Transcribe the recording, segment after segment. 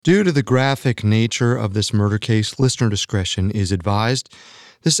Due to the graphic nature of this murder case, listener discretion is advised.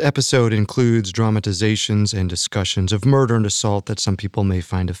 This episode includes dramatizations and discussions of murder and assault that some people may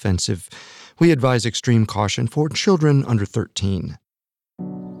find offensive. We advise extreme caution for children under 13.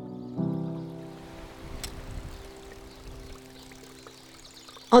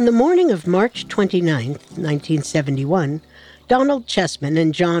 On the morning of March 29, 1971, Donald Chessman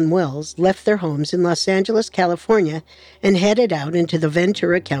and John Wells left their homes in Los Angeles, California, and headed out into the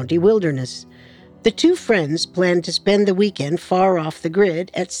Ventura County wilderness. The two friends planned to spend the weekend far off the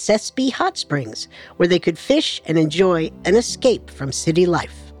grid at Sespe Hot Springs, where they could fish and enjoy an escape from city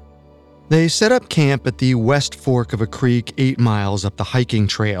life. They set up camp at the west fork of a creek 8 miles up the hiking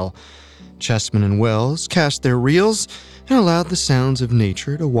trail. Chessman and Wells cast their reels and allowed the sounds of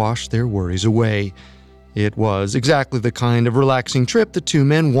nature to wash their worries away. It was exactly the kind of relaxing trip the two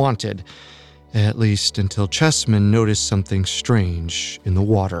men wanted, at least until Chessman noticed something strange in the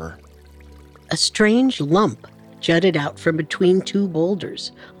water. A strange lump jutted out from between two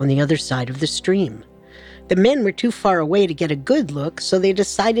boulders on the other side of the stream. The men were too far away to get a good look, so they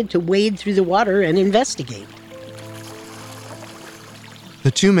decided to wade through the water and investigate.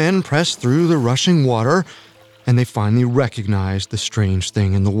 The two men pressed through the rushing water, and they finally recognized the strange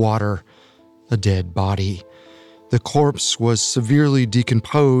thing in the water. A dead body. The corpse was severely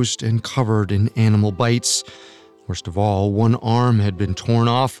decomposed and covered in animal bites. Worst of all, one arm had been torn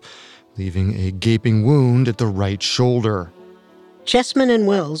off, leaving a gaping wound at the right shoulder. Chessman and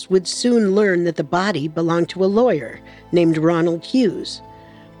Wells would soon learn that the body belonged to a lawyer named Ronald Hughes.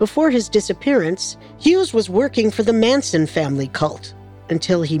 Before his disappearance, Hughes was working for the Manson family cult,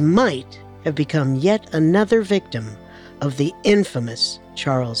 until he might have become yet another victim of the infamous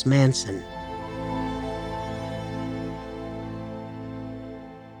Charles Manson.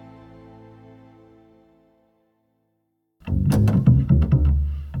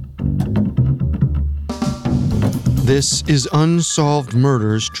 This is Unsolved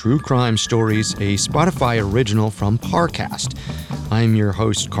Murders True Crime Stories, a Spotify original from Parcast. I'm your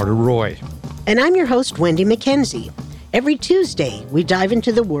host, Carter Roy. And I'm your host, Wendy McKenzie. Every Tuesday, we dive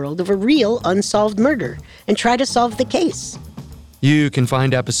into the world of a real unsolved murder and try to solve the case. You can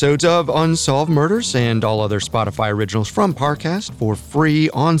find episodes of Unsolved Murders and all other Spotify originals from Parcast for free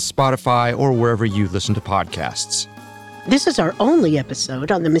on Spotify or wherever you listen to podcasts. This is our only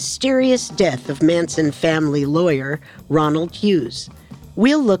episode on the mysterious death of Manson family lawyer Ronald Hughes.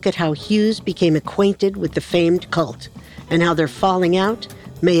 We'll look at how Hughes became acquainted with the famed cult and how their falling out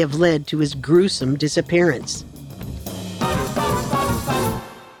may have led to his gruesome disappearance.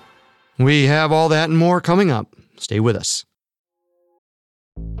 We have all that and more coming up. Stay with us.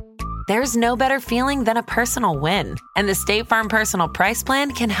 There's no better feeling than a personal win, and the State Farm Personal Price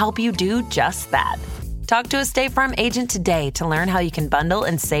Plan can help you do just that. Talk to a State Farm agent today to learn how you can bundle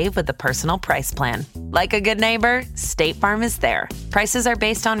and save with the Personal Price Plan. Like a good neighbor, State Farm is there. Prices are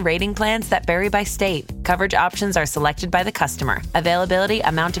based on rating plans that vary by state. Coverage options are selected by the customer. Availability,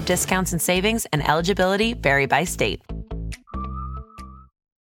 amount of discounts and savings, and eligibility vary by state.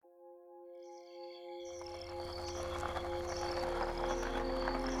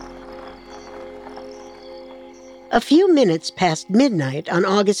 A few minutes past midnight on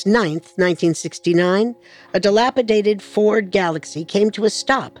August 9th, 1969, a dilapidated Ford Galaxy came to a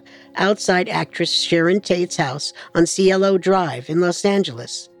stop outside actress Sharon Tate's house on Cielo Drive in Los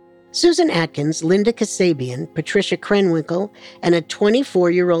Angeles. Susan Atkins, Linda Kasabian, Patricia Krenwinkel, and a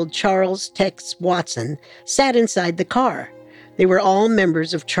 24-year-old Charles Tex Watson sat inside the car. They were all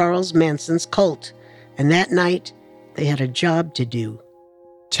members of Charles Manson's cult, and that night they had a job to do.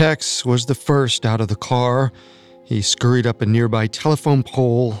 Tex was the first out of the car. He scurried up a nearby telephone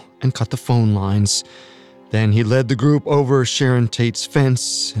pole and cut the phone lines. Then he led the group over Sharon Tate's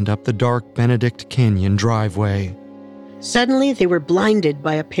fence and up the dark Benedict Canyon driveway. Suddenly, they were blinded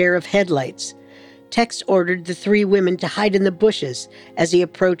by a pair of headlights. Tex ordered the three women to hide in the bushes as he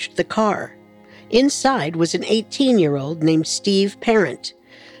approached the car. Inside was an 18-year-old named Steve Parent.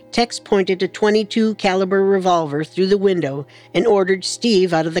 Tex pointed a .22 caliber revolver through the window and ordered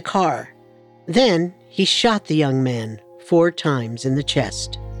Steve out of the car. Then he shot the young man 4 times in the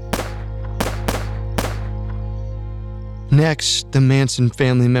chest. Next, the Manson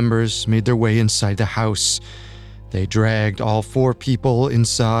family members made their way inside the house. They dragged all 4 people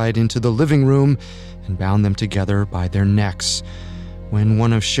inside into the living room and bound them together by their necks. When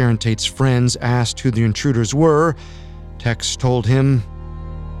one of Sharon Tate's friends asked who the intruders were, Tex told him,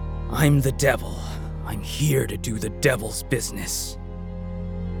 "I'm the devil. I'm here to do the devil's business."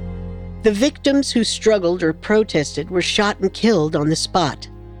 The victims who struggled or protested were shot and killed on the spot.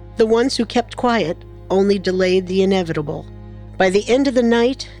 The ones who kept quiet only delayed the inevitable. By the end of the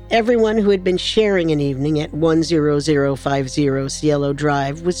night, everyone who had been sharing an evening at 10050 Cielo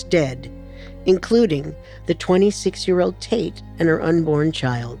Drive was dead, including the 26-year-old Tate and her unborn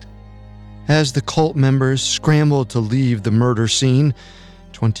child. As the cult members scrambled to leave the murder scene,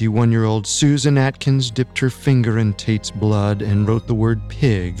 21-year-old Susan Atkins dipped her finger in Tate's blood and wrote the word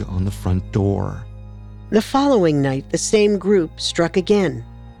pig on the front door. The following night, the same group struck again.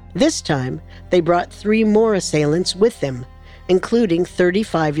 This time, they brought 3 more assailants with them, including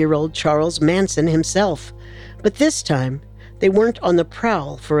 35-year-old Charles Manson himself. But this time, they weren't on the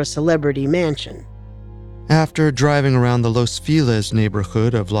prowl for a celebrity mansion. After driving around the Los Feliz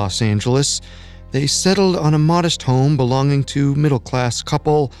neighborhood of Los Angeles, they settled on a modest home belonging to middle-class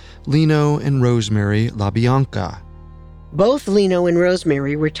couple Lino and Rosemary LaBianca. Both Lino and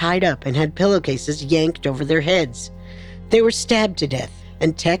Rosemary were tied up and had pillowcases yanked over their heads. They were stabbed to death,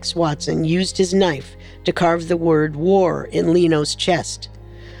 and Tex Watson used his knife to carve the word war in Lino's chest.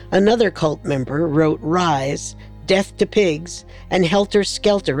 Another cult member wrote Rise, Death to Pigs, and Helter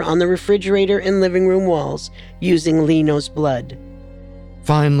Skelter on the refrigerator and living room walls using Lino's blood.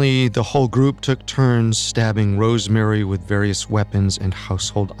 Finally, the whole group took turns stabbing Rosemary with various weapons and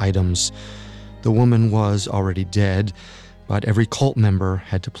household items. The woman was already dead, but every cult member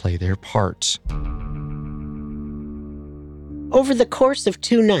had to play their part. Over the course of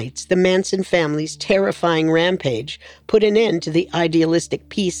 2 nights, the Manson family's terrifying rampage put an end to the idealistic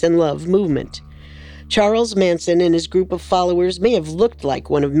peace and love movement. Charles Manson and his group of followers may have looked like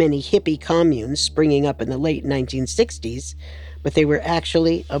one of many hippie communes springing up in the late 1960s, but they were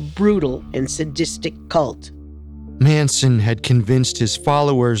actually a brutal and sadistic cult. Manson had convinced his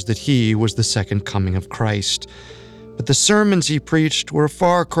followers that he was the second coming of Christ, but the sermons he preached were a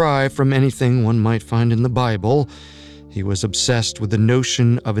far cry from anything one might find in the Bible. He was obsessed with the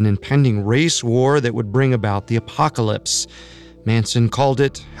notion of an impending race war that would bring about the apocalypse. Manson called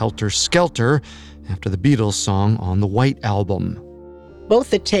it Helter Skelter, after the Beatles song on the White Album. Both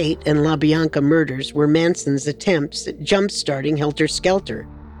the Tate and LaBianca murders were Manson's attempts at jump-starting Helter Skelter.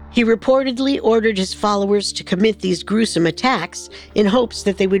 He reportedly ordered his followers to commit these gruesome attacks in hopes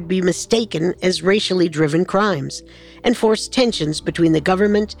that they would be mistaken as racially driven crimes and force tensions between the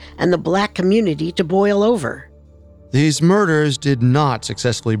government and the black community to boil over. These murders did not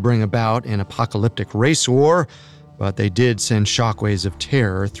successfully bring about an apocalyptic race war, but they did send shockwaves of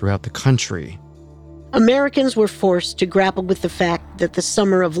terror throughout the country. Americans were forced to grapple with the fact that the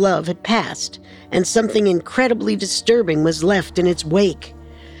summer of love had passed, and something incredibly disturbing was left in its wake.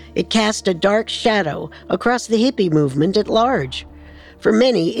 It cast a dark shadow across the hippie movement at large. For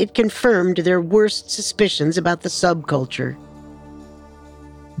many, it confirmed their worst suspicions about the subculture.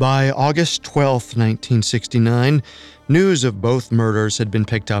 By August 12, 1969, news of both murders had been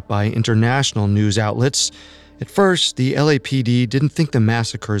picked up by international news outlets. At first, the LAPD didn't think the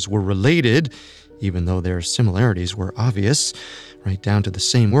massacres were related, even though their similarities were obvious, right down to the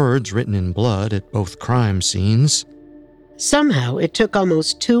same words written in blood at both crime scenes. Somehow, it took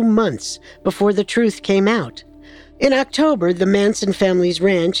almost 2 months before the truth came out. In October, the Manson family's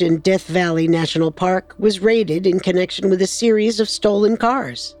ranch in Death Valley National Park was raided in connection with a series of stolen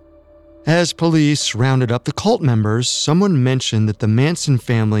cars. As police rounded up the cult members, someone mentioned that the Manson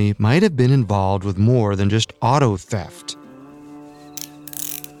family might have been involved with more than just auto theft.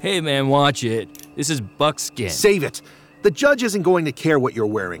 Hey man, watch it. This is buckskin. Save it. The judge isn't going to care what you're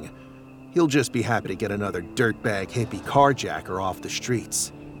wearing. He'll just be happy to get another dirtbag hippie carjacker off the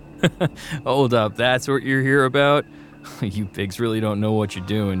streets. Hold up, that's what you're here about? You pigs really don't know what you're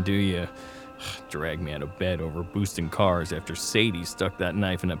doing, do you? Drag me out of bed over boosting cars after Sadie stuck that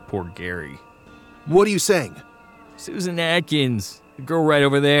knife in that poor Gary. What are you saying? Susan Atkins, the girl right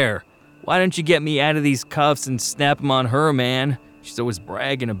over there. Why don't you get me out of these cuffs and snap them on her, man? She's always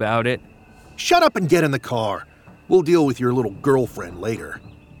bragging about it. Shut up and get in the car. We'll deal with your little girlfriend later.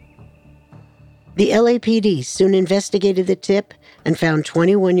 The LAPD soon investigated the tip and found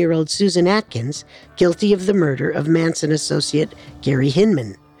 21-year-old Susan Atkins guilty of the murder of Manson associate Gary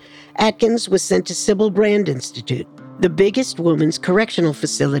Hinman. Atkins was sent to Sybil Brand Institute, the biggest women's correctional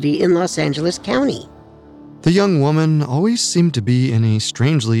facility in Los Angeles County. The young woman always seemed to be in a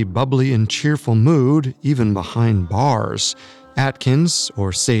strangely bubbly and cheerful mood, even behind bars. Atkins,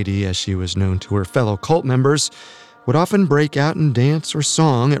 or Sadie as she was known to her fellow cult members, would often break out in dance or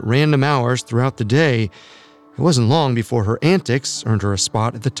song at random hours throughout the day. It wasn't long before her antics earned her a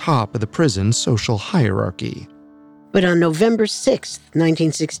spot at the top of the prison's social hierarchy. But on November 6,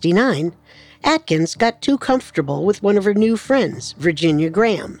 1969, Atkins got too comfortable with one of her new friends, Virginia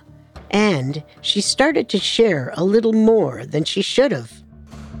Graham, and she started to share a little more than she should have.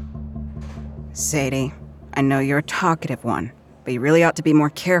 Sadie, I know you're a talkative one, but you really ought to be more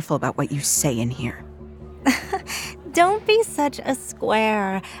careful about what you say in here. Don't be such a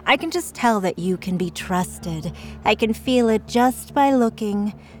square. I can just tell that you can be trusted. I can feel it just by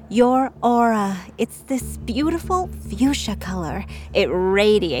looking. Your aura, it's this beautiful fuchsia color. It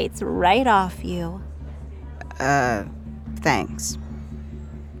radiates right off you. Thanks.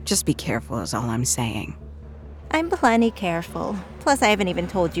 Just be careful is all I'm saying. I'm plenty careful. Plus, I haven't even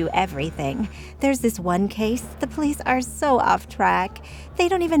told you everything. There's this one case. The police are so off track. They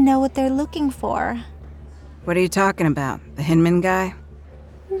don't even know what they're looking for. What are you talking about? The Hinman guy?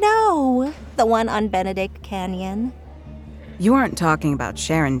 No, the one on Benedict Canyon. You aren't talking about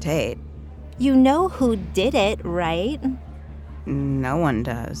Sharon Tate. You know who did it, right? No one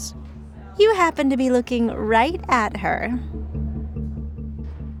does. You happen to be looking right at her.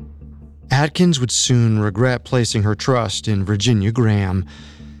 Atkins would soon regret placing her trust in Virginia Graham.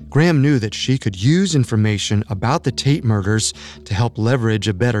 Graham knew that she could use information about the Tate murders to help leverage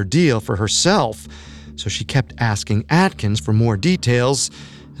a better deal for herself, so she kept asking Atkins for more details,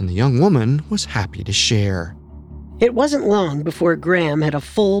 and the young woman was happy to share. It wasn't long before Graham had a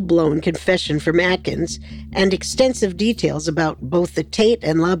full-blown confession from Atkins and extensive details about both the Tate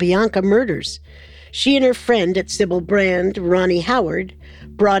and LaBianca murders. She and her friend at Sybil Brand, Ronnie Howard,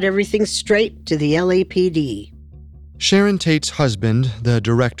 brought everything straight to the LAPD. Sharon Tate's husband, the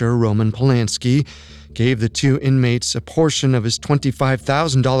director Roman Polanski, gave the two inmates a portion of his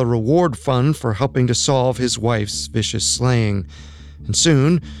 $25,000 reward fund for helping to solve his wife's vicious slaying. And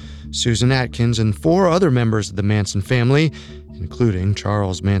soon, Susan Atkins and 4 other members of the Manson family, including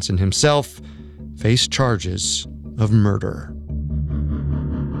Charles Manson himself, faced charges of murder.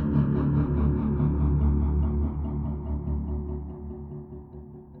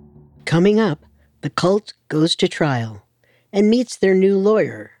 Coming up, the cult goes to trial and meets their new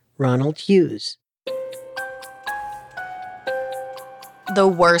lawyer, Ronald Hughes. The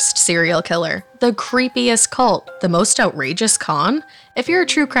worst serial killer, the creepiest cult, the most outrageous con. If you're a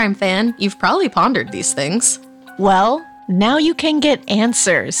true crime fan, you've probably pondered these things. Well, now you can get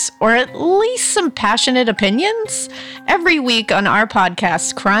answers, or at least some passionate opinions. Every week on our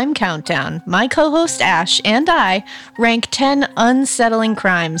podcast, Crime Countdown, my co-host Ash and I rank 10 unsettling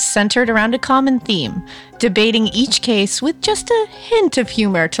crimes centered around a common theme, debating each case with just a hint of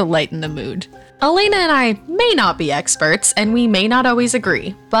humor to lighten the mood. Elena and I may not be experts, and we may not always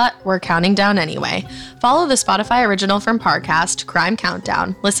agree, but we're counting down anyway. Follow the Spotify original from Parcast, Crime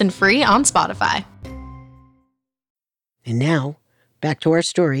Countdown. Listen free on Spotify. And now, back to our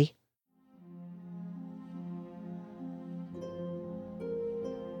story.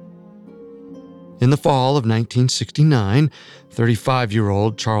 In the fall of 1969,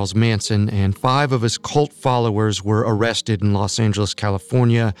 35-year-old Charles Manson and 5 of his cult followers were arrested in Los Angeles,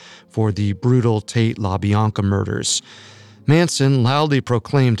 California for the brutal Tate LaBianca murders. Manson loudly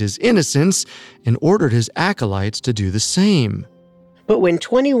proclaimed his innocence and ordered his acolytes to do the same. But when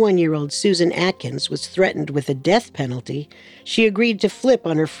 21-year-old Susan Atkins was threatened with a death penalty, she agreed to flip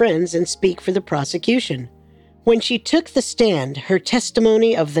on her friends and speak for the prosecution. When she took the stand, her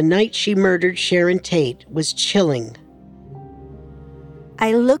testimony of the night she murdered Sharon Tate was chilling.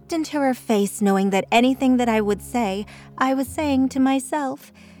 I looked into her face knowing that anything that I would say, I was saying to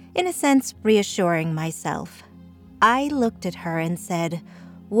myself, in a sense reassuring myself. I looked at her and said,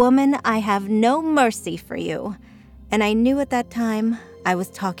 "Woman, I have no mercy for you." And I knew at that time I was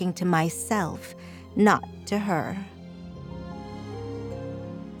talking to myself, not to her.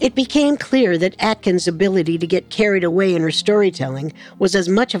 It became clear that Atkins' ability to get carried away in her storytelling was as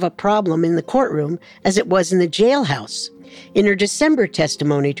much of a problem in the courtroom as it was in the jailhouse. In her December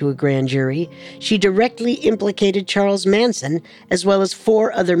testimony to a grand jury, she directly implicated Charles Manson as well as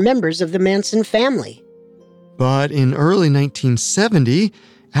 4 other members of the Manson family. But in early 1970,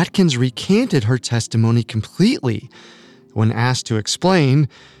 Atkins recanted her testimony completely. When asked to explain,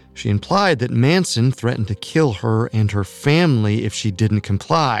 she implied that Manson threatened to kill her and her family if she didn't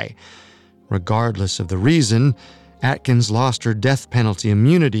comply. Regardless of the reason, Atkins lost her death penalty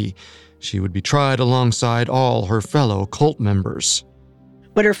immunity. She would be tried alongside all her fellow cult members.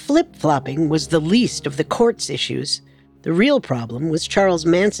 But her flip-flopping was the least of the court's issues. The real problem was Charles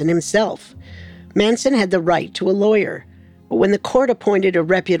Manson himself. Manson had the right to a lawyer, but when the court appointed a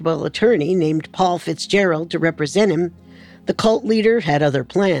reputable attorney named Paul Fitzgerald to represent him, the cult leader had other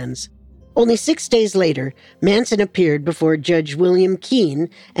plans. Only 6 days later, Manson appeared before Judge William Keene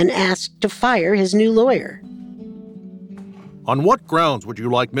and asked to fire his new lawyer. On what grounds would you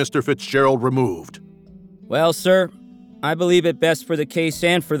like Mr. Fitzgerald removed? Well, sir, I believe it best for the case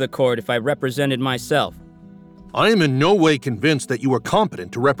and for the court if I represented myself. I am in no way convinced that you are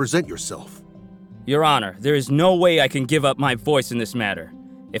competent to represent yourself. Your Honor, there is no way I can give up my voice in this matter.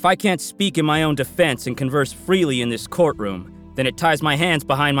 If I can't speak in my own defense and converse freely in this courtroom, then it ties my hands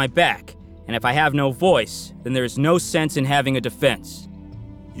behind my back. And if I have no voice, then there is no sense in having a defense.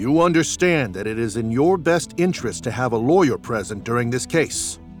 You understand that it is in your best interest to have a lawyer present during this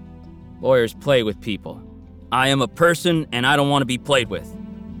case. Lawyers play with people. I am a person, and I don't want to be played with.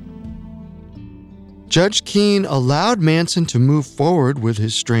 Judge Keene allowed Manson to move forward with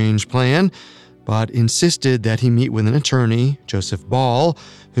his strange plan, but insisted that he meet with an attorney, Joseph Ball,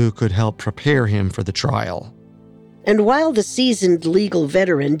 who could help prepare him for the trial. And while the seasoned legal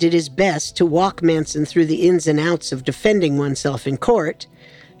veteran did his best to walk Manson through the ins and outs of defending oneself in court,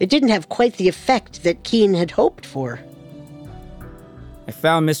 it didn't have quite the effect that Keene had hoped for. I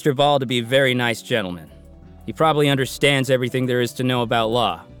found Mr. Ball to be a very nice gentleman. He probably understands everything there is to know about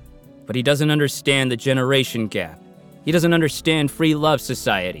law, but he doesn't understand the generation gap. He doesn't understand free love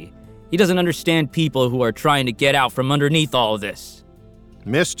society. He doesn't understand people who are trying to get out from underneath all of this.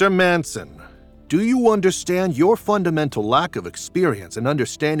 Mr. Manson, do you understand your fundamental lack of experience and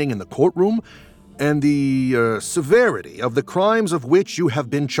understanding in the courtroom and the severity of the crimes of which you have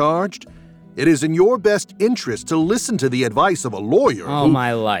been charged? It is in your best interest to listen to the advice of a lawyer All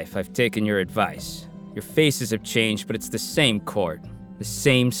my life, I've taken your advice. Your faces have changed, but it's the same court, the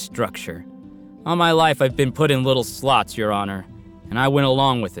same structure. All my life, I've been put in little slots, Your Honor, and I went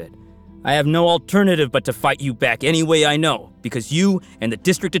along with it. I have no alternative but to fight you back any way I know, because you and the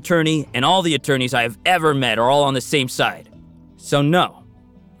district attorney and all the attorneys I have ever met are all on the same side. So no,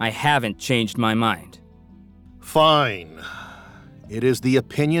 I haven't changed my mind. Fine. It is the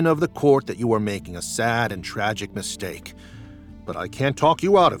opinion of the court that you are making a sad and tragic mistake, but I can't talk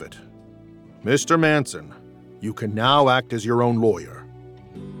you out of it. Mr. Manson, you can now act as your own lawyer.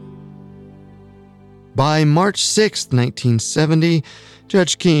 By March 6, 1970,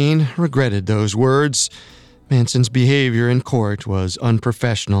 Judge Keene regretted those words. Manson's behavior in court was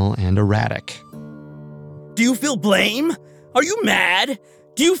unprofessional and erratic. Do you feel blame? Are you mad?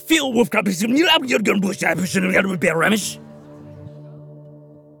 Do you feel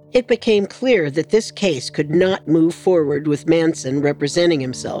It became clear that this case could not move forward with Manson representing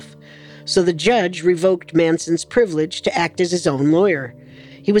himself, so the judge revoked Manson's privilege to act as his own lawyer.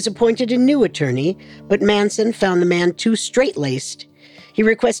 He was appointed a new attorney, but Manson found the man too straight-laced. He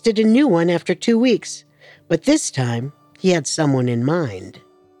requested a new one after 2 weeks, but this time he had someone in mind.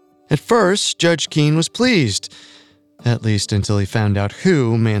 At first, Judge Keene was pleased, at least until he found out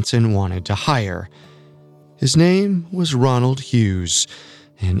who Manson wanted to hire. His name was Ronald Hughes,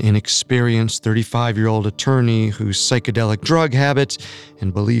 an inexperienced 35-year-old attorney whose psychedelic drug habit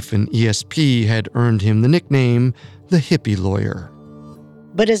and belief in ESP had earned him the nickname the hippie lawyer.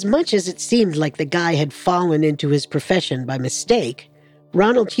 But as much as it seemed like the guy had fallen into his profession by mistake,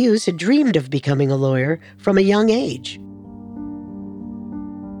 Ronald Hughes had dreamed of becoming a lawyer from a young age.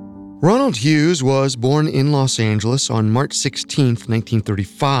 Ronald Hughes was born in Los Angeles on March 16,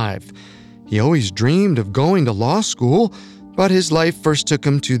 1935. He always dreamed of going to law school, but his life first took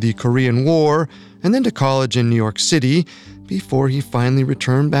him to the Korean War and then to college in New York City before he finally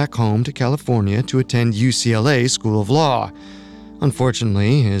returned back home to California to attend UCLA School of Law.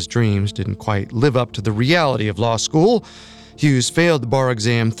 Unfortunately, his dreams didn't quite live up to the reality of law school. Hughes failed the bar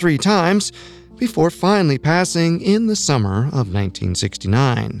exam 3 times before finally passing in the summer of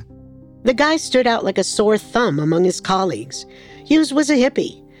 1969. The guy stood out like a sore thumb among his colleagues. Hughes was a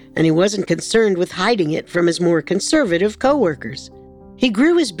hippie, and he wasn't concerned with hiding it from his more conservative coworkers. He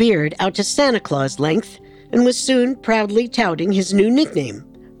grew his beard out to Santa Claus length and was soon proudly touting his new nickname,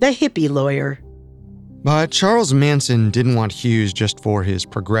 the hippie lawyer. But Charles Manson didn't want Hughes just for his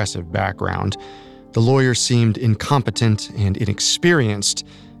progressive background. The lawyer seemed incompetent and inexperienced,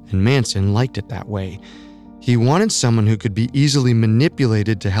 and Manson liked it that way. He wanted someone who could be easily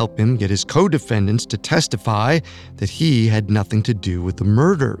manipulated to help him get his co-defendants to testify that he had nothing to do with the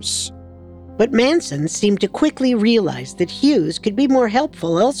murders. But Manson seemed to quickly realize that Hughes could be more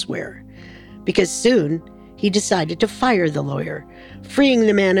helpful elsewhere, because soon he decided to fire the lawyer, freeing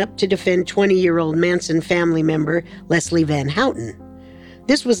the man up to defend 20-year-old Manson family member Leslie Van Houten.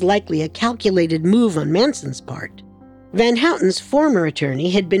 This was likely a calculated move on Manson's part. Van Houten's former attorney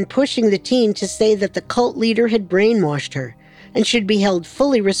had been pushing the teen to say that the cult leader had brainwashed her and should be held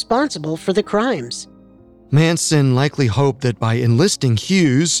fully responsible for the crimes. Manson likely hoped that by enlisting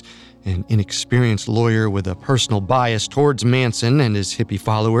Hughes, an inexperienced lawyer with a personal bias towards Manson and his hippie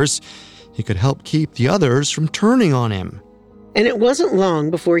followers, he could help keep the others from turning on him. And it wasn't long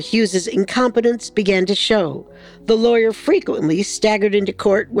before Hughes's incompetence began to show. The lawyer frequently staggered into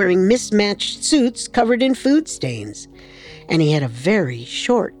court wearing mismatched suits covered in food stains, and he had a very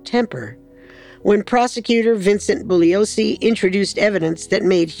short temper. When prosecutor Vincent Bugliosi introduced evidence that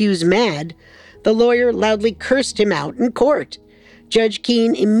made Hughes mad, the lawyer loudly cursed him out in court. Judge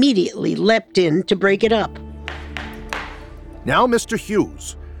Keene immediately leapt in to break it up. Now, Mr.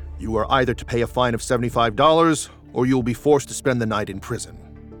 Hughes, you are either to pay a fine of $75 or you will be forced to spend the night in prison.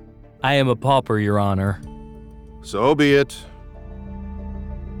 I am a pauper, Your Honor. So be it.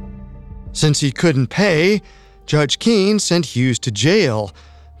 Since he couldn't pay, Judge Keene sent Hughes to jail,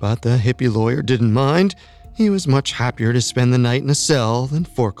 but the hippie lawyer didn't mind. He was much happier to spend the night in a cell than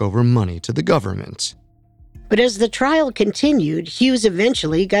fork over money to the government. But as the trial continued, Hughes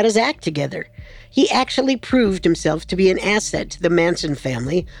eventually got his act together. He actually proved himself to be an asset to the Manson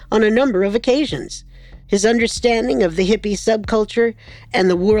family on a number of occasions. His understanding of the hippie subculture and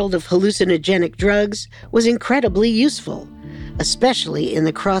the world of hallucinogenic drugs was incredibly useful, especially in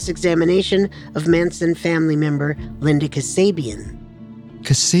the cross-examination of Manson family member Linda Kasabian.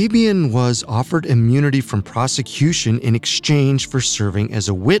 Kasabian was offered immunity from prosecution in exchange for serving as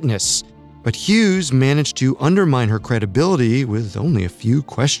a witness, but Hughes managed to undermine her credibility with only a few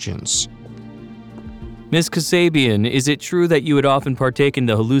questions. Miss Kasabian, is it true that you would often partake in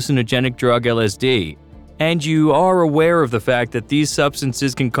the hallucinogenic drug LSD? And you are aware of the fact that these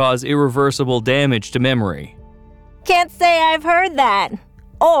substances can cause irreversible damage to memory? Can't say I've heard that.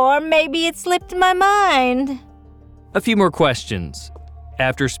 Or maybe it slipped my mind. A few more questions.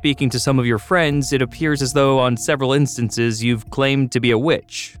 After speaking to some of your friends, it appears as though on several instances you've claimed to be a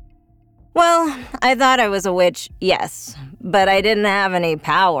witch. Well, I thought I was a witch, yes, but I didn't have any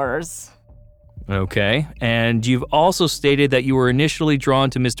powers. Okay, and you've also stated that you were initially drawn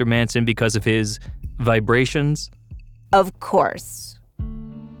to Mr. Manson because of his vibrations? Of course.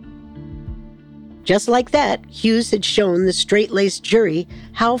 Just like that, Hughes had shown the straight-laced jury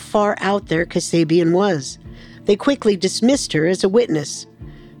how far out there Kasabian was. They quickly dismissed her as a witness.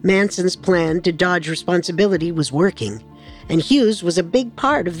 Manson's plan to dodge responsibility was working, and Hughes was a big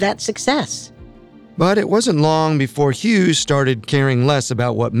part of that success. But it wasn't long before Hughes started caring less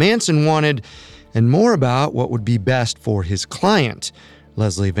about what Manson wanted and more about what would be best for his client,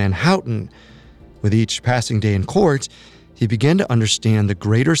 Leslie Van Houten. With each passing day in court, he began to understand the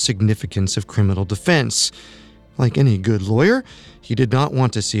greater significance of criminal defense. Like any good lawyer, he did not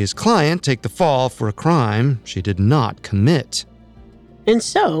want to see his client take the fall for a crime she did not commit. And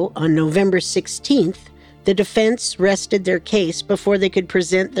so, on November 16th, the defense rested their case before they could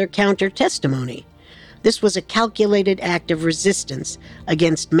present their counter-testimony. This was a calculated act of resistance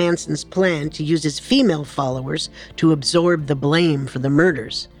against Manson's plan to use his female followers to absorb the blame for the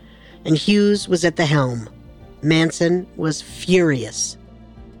murders. And Hughes was at the helm. Manson was furious.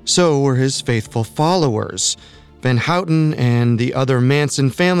 So were his faithful followers. Van Houten and the other Manson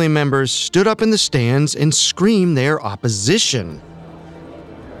family members stood up in the stands and screamed their opposition.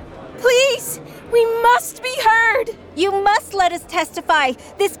 Please, we must be heard. You must let us testify.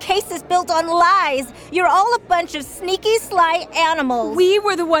 This case is built on lies. You're all a bunch of sneaky, sly animals. We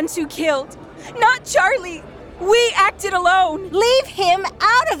were the ones who killed, not Charlie. We acted alone. Leave him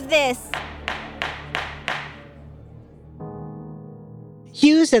out of this.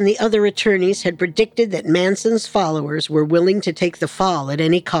 Hughes and the other attorneys had predicted that Manson's followers were willing to take the fall at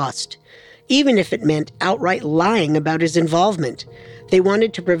any cost, even if it meant outright lying about his involvement. They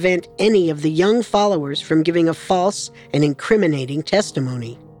wanted to prevent any of the young followers from giving a false and incriminating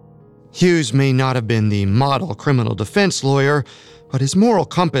testimony. Hughes may not have been the model criminal defense lawyer, but his moral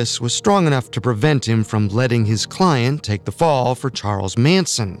compass was strong enough to prevent him from letting his client take the fall for Charles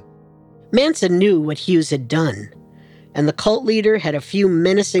Manson. Manson knew what Hughes had done, and the cult leader had a few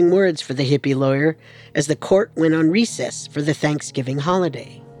menacing words for the hippie lawyer as the court went on recess for the Thanksgiving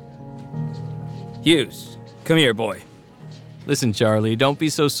holiday. Hughes, come here, boy. Listen, Charlie, don't be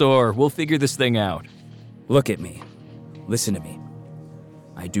so sore. We'll figure this thing out. Look at me. Listen to me.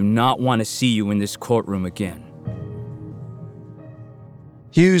 I do not want to see you in this courtroom again.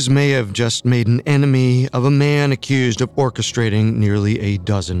 Hughes may have just made an enemy of a man accused of orchestrating nearly a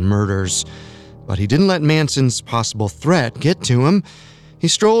dozen murders. But he didn't let Manson's possible threat get to him. He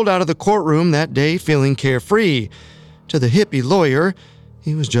strolled out of the courtroom that day feeling carefree. To the hippie lawyer,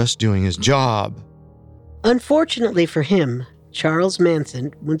 he was just doing his job. Unfortunately for him, Charles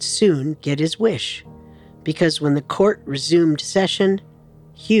Manson would soon get his wish, because when the court resumed session,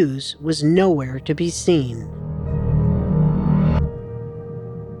 Hughes was nowhere to be seen.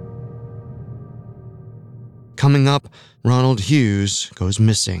 Coming up, Ronald Hughes goes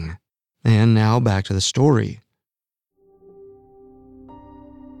missing. And now back to the story.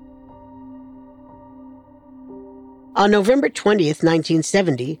 On November 20th,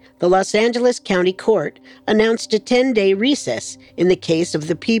 1970, the Los Angeles County Court announced a 10-day recess in the case of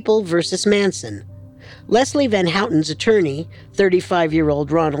the People versus Manson. Leslie Van Houten's attorney,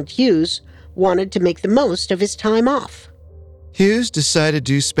 35-year-old Ronald Hughes, wanted to make the most of his time off. Hughes decided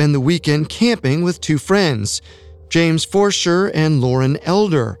to spend the weekend camping with two friends, James Forsher and Lauren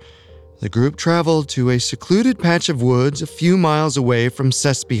Elder. The group traveled to a secluded patch of woods a few miles away from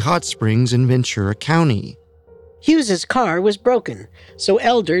Sespe Hot Springs in Ventura County. Hughes's car was broken, so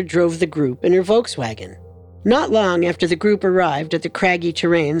Elder drove the group in her Volkswagen. Not long after the group arrived at the craggy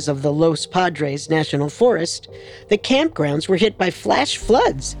terrains of the Los Padres National Forest, the campgrounds were hit by flash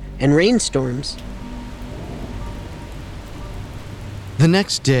floods and rainstorms. The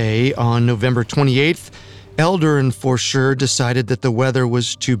next day, on November 28th, Elder and Forsher decided that the weather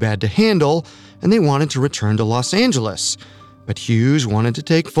was too bad to handle and they wanted to return to Los Angeles. But Hughes wanted to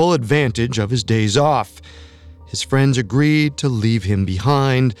take full advantage of his days off. His friends agreed to leave him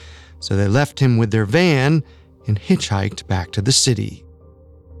behind, so they left him with their van and hitchhiked back to the city.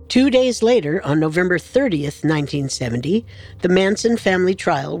 2 days later, on November 30th, 1970, the Manson family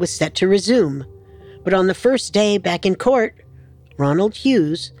trial was set to resume. But on the first day back in court, Ronald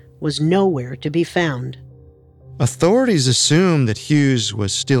Hughes was nowhere to be found. Authorities assumed that Hughes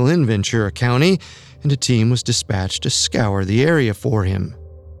was still in Ventura County, and a team was dispatched to scour the area for him.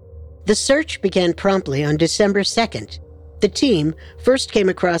 The search began promptly on December 2nd. The team first came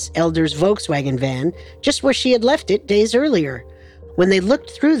across Elder's Volkswagen van just where she had left it days earlier. When they looked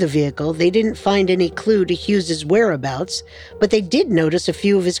through the vehicle, they didn't find any clue to Hughes's whereabouts, but they did notice a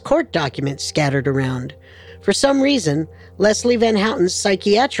few of his court documents scattered around. For some reason, Leslie Van Houten's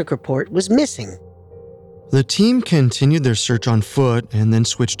psychiatric report was missing. The team continued their search on foot and then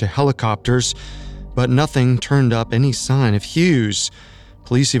switched to helicopters, but nothing turned up any sign of Hughes.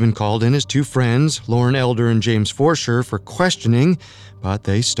 Police even called in his two friends, Lauren Elder and James Forsher, for questioning, but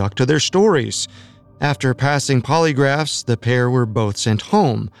they stuck to their stories. After passing polygraphs, the pair were both sent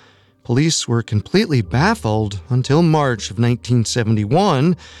home. Police were completely baffled until March of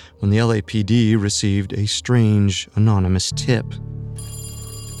 1971, when the LAPD received a strange, anonymous tip.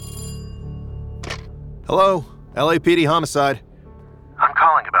 Hello, LAPD homicide. I'm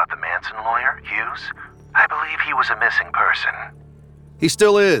calling about the Manson lawyer, Hughes. I believe he was a missing person. He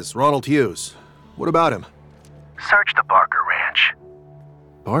still is, Ronald Hughes. What about him? Search the Barker Ranch.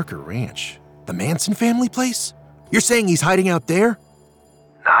 Barker Ranch? The Manson family place? You're saying he's hiding out there?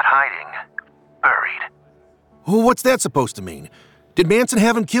 Not hiding. Buried. Well, what's that supposed to mean? Did Manson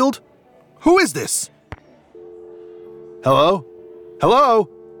have him killed? Who is this? Hello? Hello?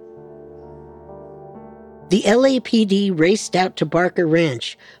 The LAPD raced out to Barker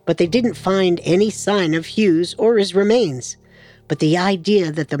Ranch, but they didn't find any sign of Hughes or his remains. But the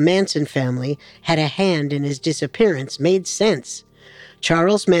idea that the Manson family had a hand in his disappearance made sense.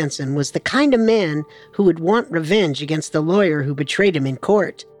 Charles Manson was the kind of man who would want revenge against the lawyer who betrayed him in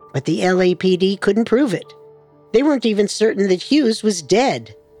court, but the LAPD couldn't prove it. They weren't even certain that Hughes was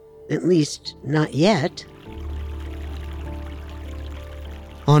dead. At least, not yet.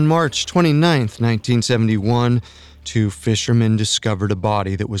 On March 29, 1971, two fishermen discovered a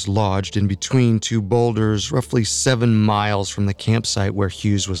body that was lodged in between two boulders roughly 7 miles from the campsite where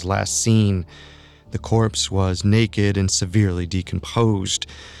Hughes was last seen. The corpse was naked and severely decomposed.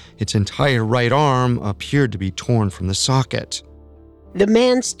 Its entire right arm appeared to be torn from the socket. The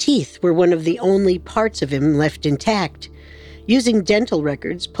man's teeth were one of the only parts of him left intact. Using dental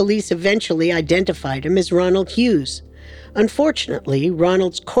records, police eventually identified him as Ronald Hughes. Unfortunately,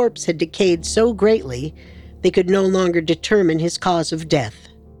 Ronald's corpse had decayed so greatly, they could no longer determine his cause of death.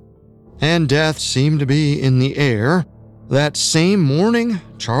 And death seemed to be in the air. That same morning,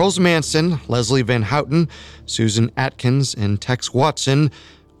 Charles Manson, Leslie Van Houten, Susan Atkins, and Tex Watson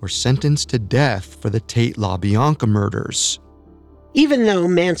were sentenced to death for the Tate LaBianca murders. Even though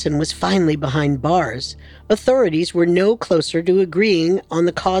Manson was finally behind bars, authorities were no closer to agreeing on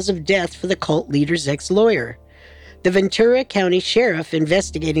the cause of death for the cult leader's ex-lawyer. The Ventura County Sheriff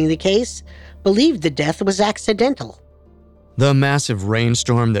investigating the case believed the death was accidental. The massive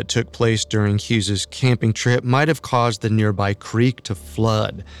rainstorm that took place during Hughes's camping trip might have caused the nearby creek to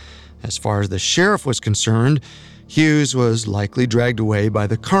flood. As far as the sheriff was concerned, Hughes was likely dragged away by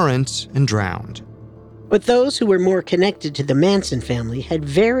the current and drowned. But those who were more connected to the Manson family had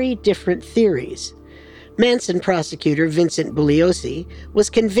very different theories. Manson prosecutor Vincent Bugliosi was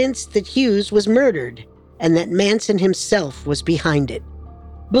convinced that Hughes was murdered and that Manson himself was behind it.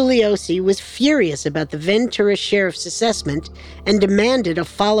 Bugliosi was furious about the Ventura Sheriff's assessment and demanded a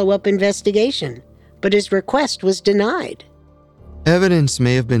follow-up investigation, but his request was denied. Evidence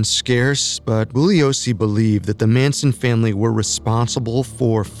may have been scarce, but Bugliosi believed that the Manson family were responsible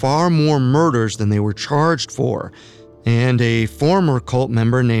for far more murders than they were charged for, and a former cult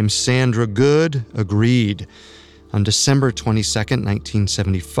member named Sandra Good agreed. On December 22,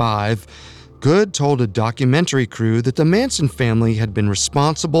 1975, Good told a documentary crew that the Manson family had been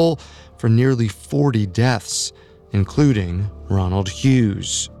responsible for nearly 40 deaths, including Ronald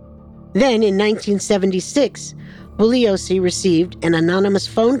Hughes. Then, in 1976, Bugliosi received an anonymous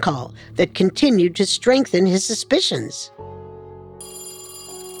phone call that continued to strengthen his suspicions.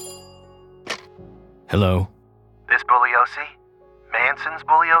 Hello? This Bugliosi? Manson's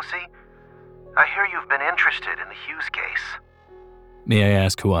Bugliosi? I hear you've been interested in the Hughes case. May I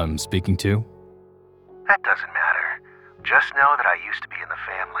ask who I'm speaking to? That doesn't matter. Just know that I used to be in the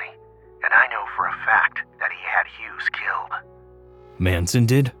family, and I know for a fact that he had Hughes killed. Manson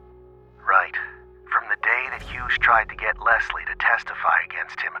did? Right. From the day that Hughes tried to get Leslie to testify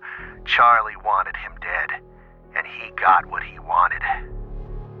against him, Charlie wanted him dead, and he got what he wanted.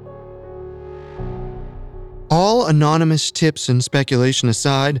 All anonymous tips and speculation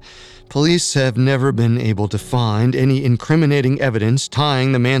aside, police have never been able to find any incriminating evidence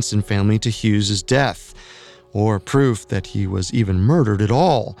tying the Manson family to Hughes' death, or proof that he was even murdered at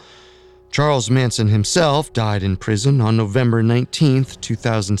all. Charles Manson himself died in prison on November 19,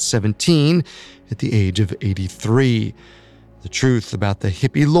 2017, at the age of 83. The truth about the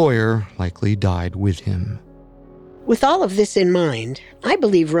hippie lawyer likely died with him. With all of this in mind, I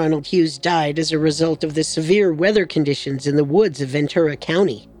believe Ronald Hughes died as a result of the severe weather conditions in the woods of Ventura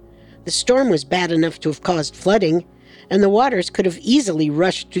County. The storm was bad enough to have caused flooding, and the waters could have easily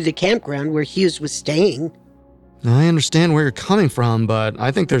rushed through the campground where Hughes was staying. I understand where you're coming from, but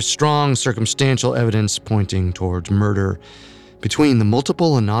I think there's strong circumstantial evidence pointing towards murder. Between the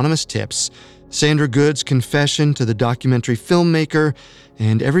multiple anonymous tips, Sandra Good's confession to the documentary filmmaker,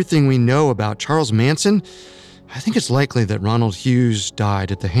 and everything we know about Charles Manson, I think it's likely that Ronald Hughes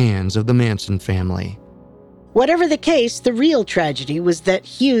died at the hands of the Manson family. Whatever the case, the real tragedy was that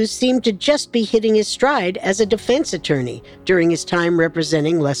Hughes seemed to just be hitting his stride as a defense attorney during his time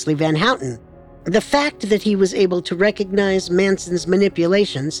representing Leslie Van Houten. The fact that he was able to recognize Manson's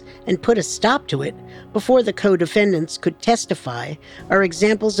manipulations and put a stop to it before the co-defendants could testify are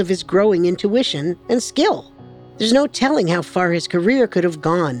examples of his growing intuition and skill. There's no telling how far his career could have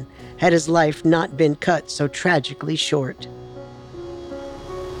gone had his life not been cut so tragically short.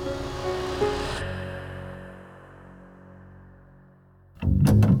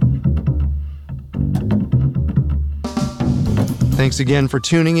 Thanks again for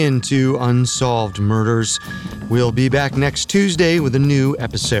tuning in to Unsolved Murders. We'll be back next Tuesday with a new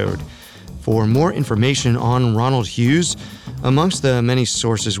episode. For more information on Ronald Hughes, amongst the many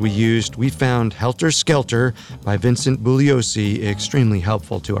sources we used, we found Helter Skelter by Vincent Bugliosi extremely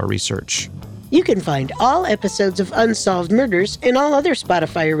helpful to our research. You can find all episodes of Unsolved Murders and all other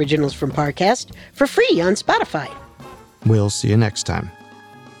Spotify originals from Parcast for free on Spotify. We'll see you next time.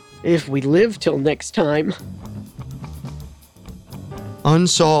 If we live till next time.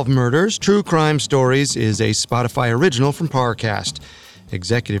 Unsolved Murders, True Crime Stories is a Spotify original from Parcast.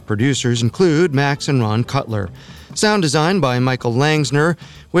 Executive producers include Max and Ron Cutler. Sound design by Michael Langsner,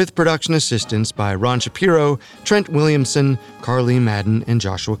 with production assistance by Ron Shapiro, Trent Williamson, Carly Madden, and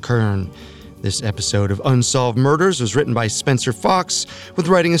Joshua Kern. This episode of Unsolved Murders was written by Spencer Fox, with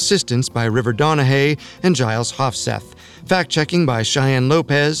writing assistance by River Donahue and Giles Hofseth. Fact-checking by Cheyenne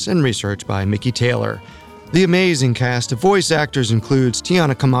Lopez and research by Mickey Taylor. The amazing cast of voice actors includes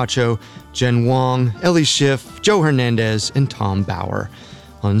Tiana Camacho, Jen Wong, Ellie Schiff, Joe Hernandez, and Tom Bauer.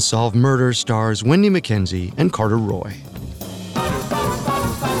 Unsolved Murders stars Wendy McKenzie and Carter Roy.